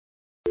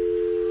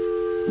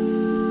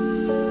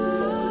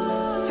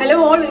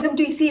Hello all, welcome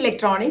to EC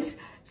Electronics.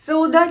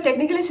 So the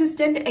technical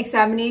assistant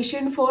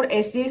examination for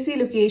SDSC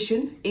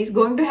location is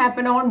going to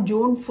happen on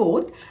June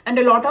 4th and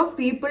a lot of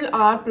people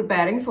are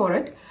preparing for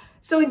it.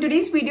 So in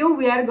today's video,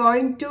 we are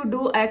going to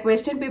do a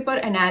question paper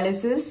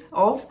analysis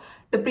of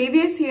the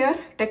previous year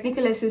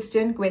technical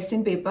assistant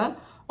question paper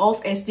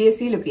of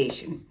SDSC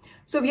location.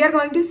 So we are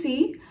going to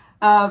see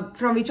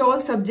from which all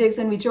subjects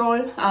and which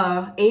all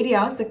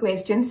areas the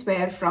questions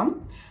were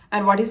from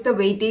and what is the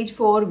weightage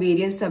for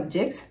various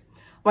subjects.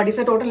 What is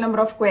the total number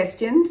of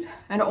questions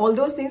and all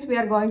those things we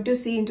are going to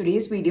see in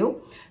today's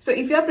video. So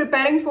if you are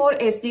preparing for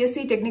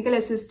SDSC Technical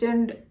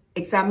Assistant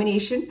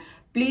examination,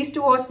 please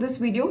to watch this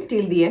video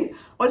till the end.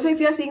 Also, if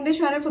you are seeing the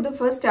channel for the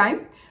first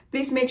time,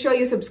 please make sure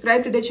you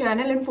subscribe to the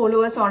channel and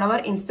follow us on our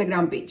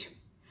Instagram page.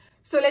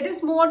 So let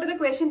us move on to the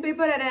question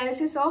paper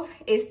analysis of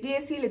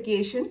SDSC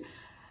location.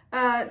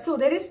 So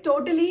there is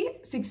totally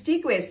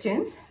 60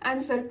 questions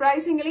and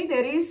surprisingly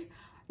there is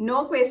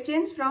no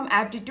questions from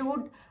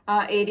aptitude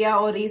area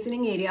or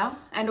reasoning area,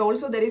 and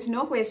also there is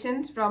no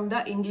questions from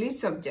the English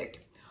subject.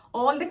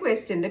 All the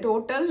question, the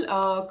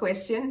total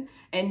question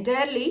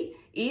entirely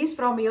is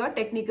from your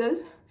technical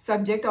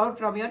subject or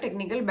from your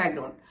technical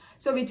background.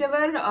 So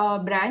whichever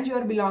branch you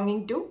are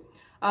belonging to,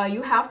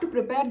 you have to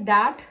prepare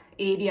that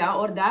area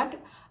or that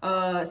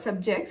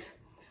subjects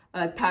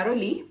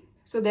thoroughly.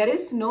 So there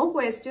is no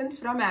questions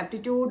from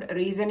aptitude,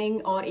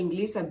 reasoning or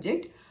English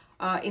subject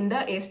in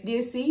the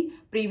SDSC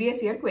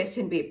previous year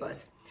question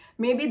papers.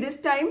 Maybe this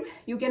time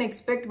you can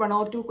expect one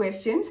or two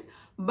questions,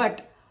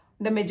 but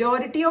the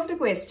majority of the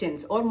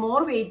questions or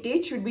more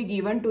weightage should be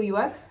given to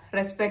your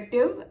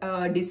respective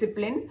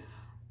discipline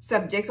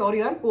subjects or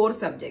your core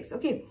subjects.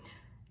 Okay,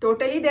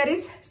 totally there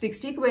is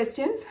 60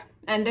 questions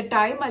and the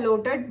time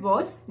allotted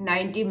was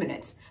 90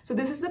 minutes. So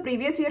this is the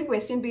previous year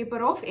question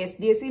paper of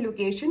SDSC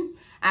location.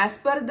 As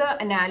per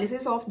the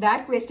analysis of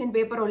that question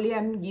paper only, I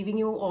am giving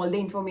you all the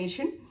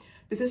information.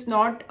 This is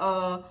not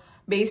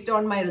based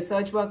on my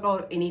research work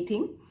or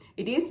anything.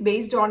 It is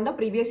based on the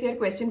previous year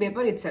question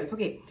paper itself.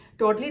 Okay,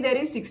 totally there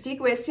is 60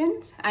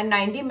 questions and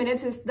 90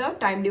 minutes is the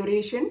time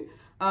duration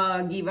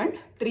given.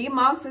 3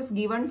 marks is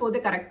given for the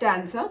correct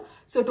answer.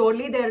 So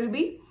totally there will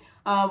be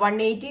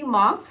 180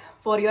 marks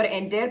for your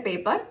entire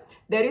paper.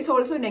 There is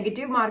also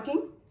negative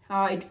marking.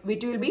 It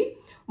will be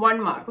 1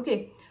 mark.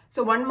 Okay,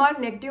 so 1 mark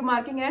negative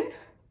marking and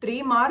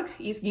 3 mark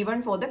is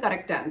given for the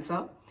correct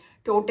answer.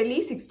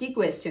 Totally 60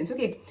 questions.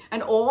 Okay,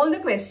 and all the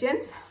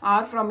questions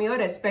are from your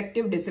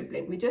respective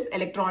discipline, which is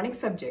electronics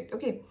subject.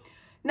 Okay,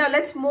 now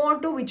let's move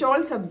on to which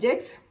all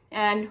subjects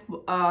and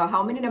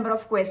how many number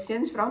of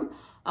questions from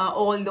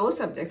all those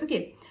subjects.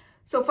 Okay,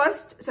 so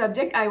first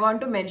subject I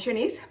want to mention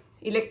is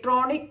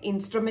electronic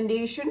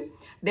instrumentation.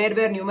 There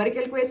were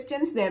numerical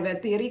questions, there were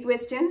theory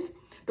questions.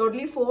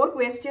 Totally 4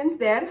 questions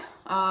there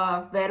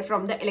were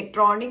from the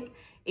electronic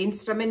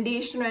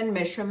instrumentation and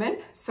measurement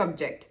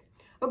subject.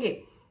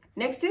 Okay,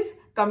 next is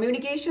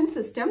communication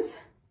systems.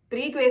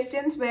 3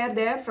 questions were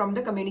there from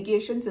the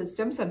communication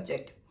system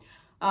subject.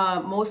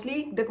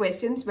 Mostly the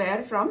questions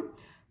were from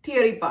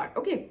theory part.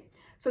 Okay,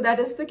 so that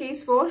is the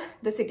case for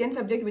the second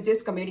subject, which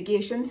is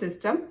communication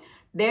system.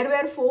 There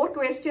were 4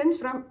 questions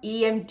from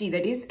EMT,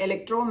 that is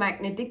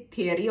electromagnetic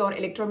theory or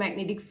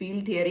electromagnetic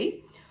field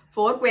theory.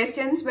 4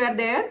 questions were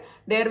there.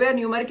 There were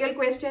numerical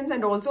questions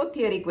and also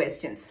theory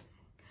questions.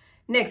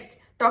 Next,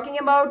 talking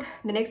about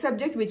the next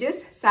subject, which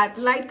is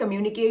satellite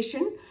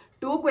communication.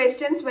 2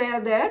 questions were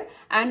there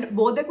and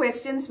both the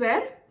questions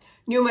were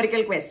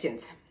numerical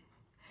questions.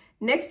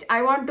 Next,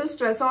 I want to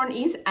stress on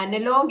is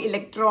analog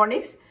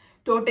electronics.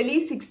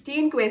 Totally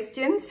 16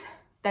 questions.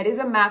 That is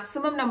a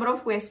maximum number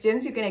of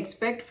questions you can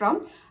expect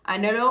from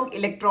analog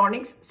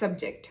electronics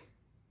subject.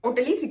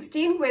 Totally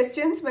 16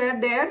 questions were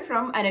there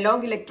from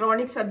analog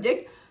electronics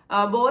subject,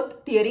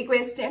 both theory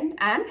question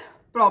and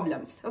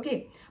problems.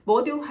 Okay,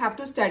 both you have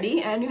to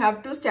study and you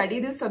have to study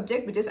this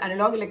subject, which is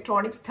analog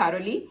electronics,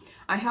 thoroughly.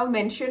 I have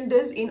mentioned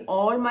this in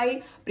all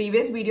my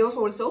previous videos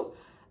also.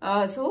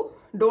 So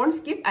don't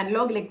skip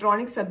analog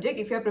electronics subject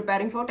if you are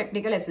preparing for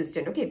technical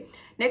assistant. Okay,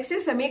 next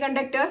is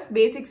semiconductors,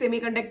 basic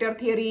semiconductor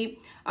theory,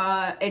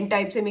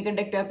 N-type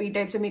semiconductor,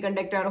 P-type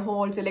semiconductor,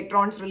 holes,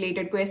 electrons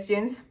related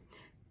questions.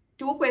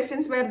 2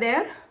 questions were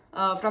there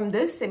from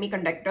this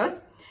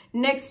semiconductors.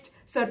 Next,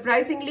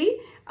 surprisingly,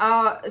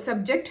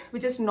 subject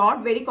which is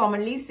not very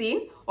commonly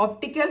seen,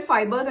 optical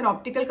fibers and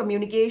optical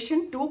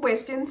communication. 2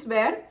 questions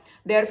were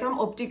there from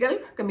optical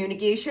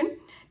communication.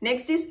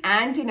 Next is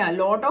antenna.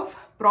 Lot of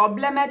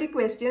problematic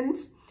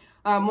questions.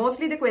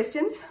 Mostly the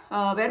questions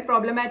were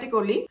problematic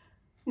only.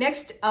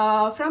 Next,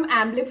 from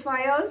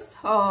amplifiers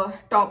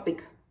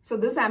topic. So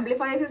this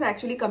amplifiers is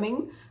actually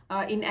coming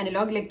in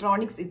analog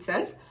electronics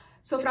itself.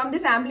 So from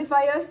this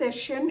amplifier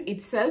session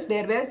itself,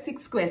 there were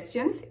 6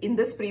 questions in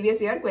this previous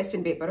year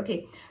question paper.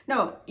 Okay,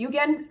 now you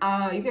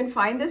can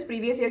find this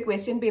previous year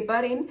question paper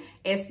in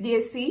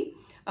SDSC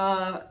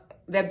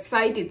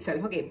website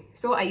itself. Okay,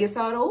 so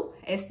ISRO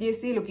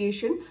SDSC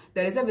location,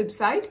 there is a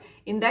website.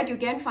 In that you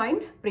can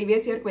find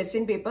previous year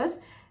question papers,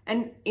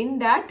 and in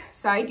that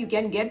site you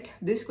can get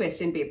this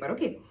question paper.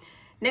 Okay,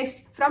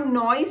 Next, from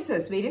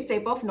noises, various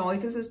type of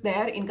noises is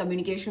there in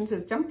communication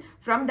system.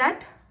 From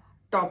that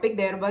topic,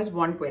 there was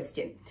one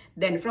question.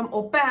 Then from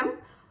op-amp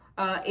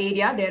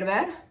area, there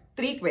were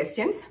 3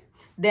 questions.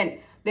 Then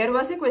there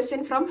was a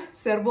question from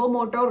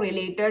servomotor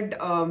related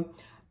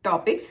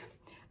topics,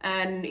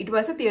 and it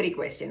was a theory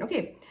question.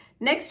 Okay.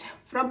 Next,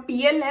 from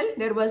PLL,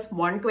 there was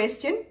 1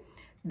 question.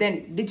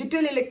 Then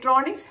digital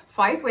electronics,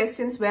 5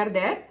 questions were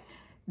there.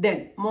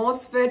 Then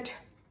MOSFET,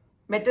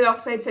 metal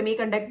oxide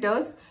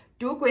semiconductors,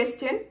 2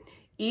 questions.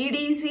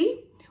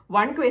 EDC,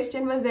 1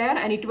 question was there,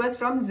 and it was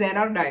from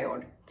Zener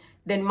diode.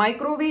 Then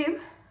microwave,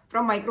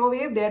 from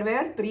microwave there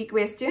were 3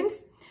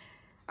 questions.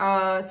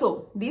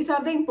 So these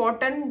are the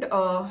important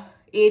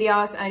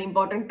areas and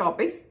important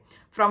topics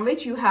from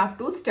which you have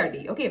to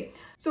study. Okay.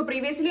 So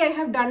previously I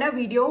have done a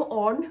video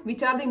on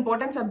which are the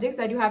important subjects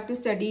that you have to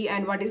study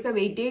and what is the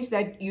weightage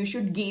that you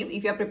should give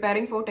if you are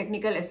preparing for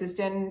technical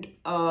assistant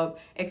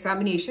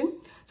examination.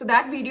 So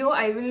that video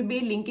I will be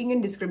linking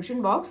in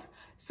description box.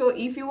 So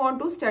if you want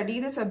to study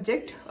the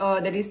subject,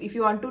 that is if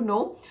you want to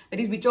know that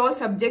is which all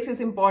subjects is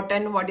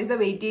important, what is the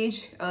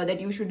weightage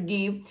that you should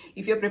give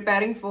if you're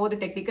preparing for the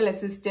technical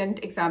assistant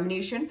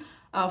examination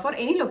for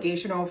any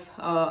location of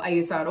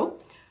ISRO,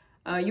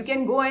 you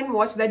can go and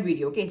watch that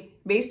video. Okay,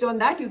 based on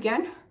that you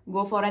can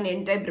go for an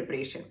end-time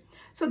preparation.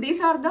 So these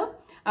are the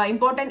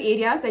important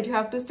areas that you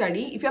have to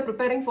study if you're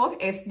preparing for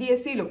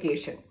SDSC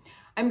location.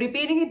 I'm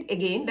repeating it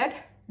again that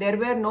there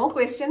were no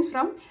questions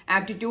from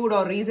aptitude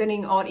or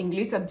reasoning or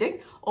English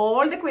subject.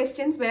 All the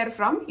questions were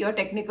from your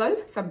technical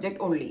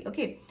subject only.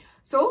 Okay.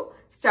 So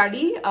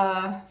study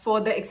for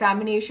the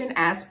examination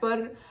as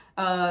per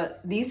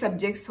these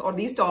subjects or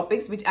these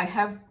topics which I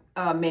have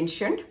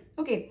mentioned.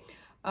 Okay.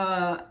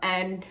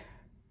 And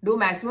do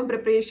maximum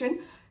preparation.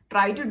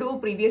 Try to do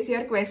previous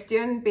year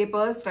question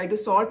papers. Try to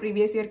solve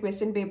previous year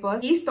question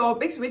papers. These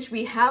topics which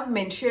we have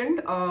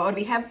mentioned or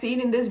we have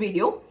seen in this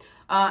video.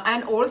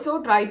 And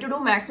also try to do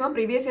maximum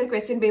previous year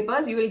question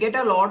papers. You will get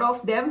a lot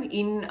of them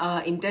in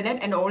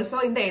internet, and also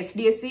in the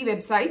SDSC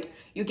website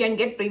you can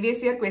get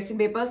previous year question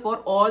papers for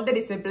all the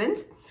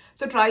disciplines.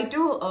 So try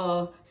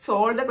to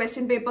solve the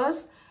question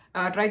papers,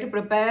 try to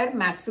prepare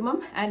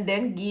maximum, and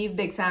then give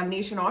the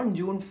examination on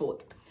June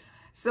 4th.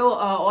 So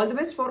all the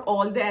best for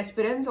all the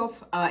aspirants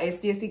of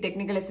SDSC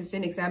technical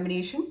assistant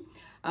examination,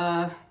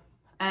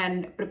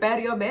 and prepare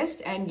your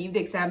best and give the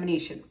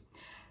examination.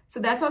 So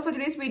that's all for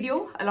today's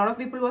video. A lot of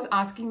people was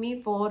asking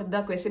me for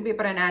the question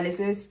paper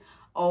analysis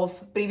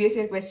of previous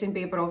year question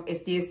paper of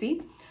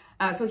SDSC.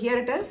 So here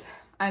it is.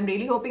 I'm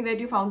really hoping that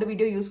you found the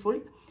video useful.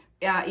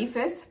 If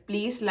yes,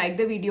 please like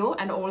the video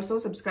and also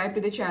subscribe to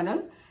the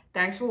channel.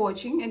 Thanks for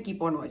watching and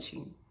keep on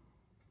watching.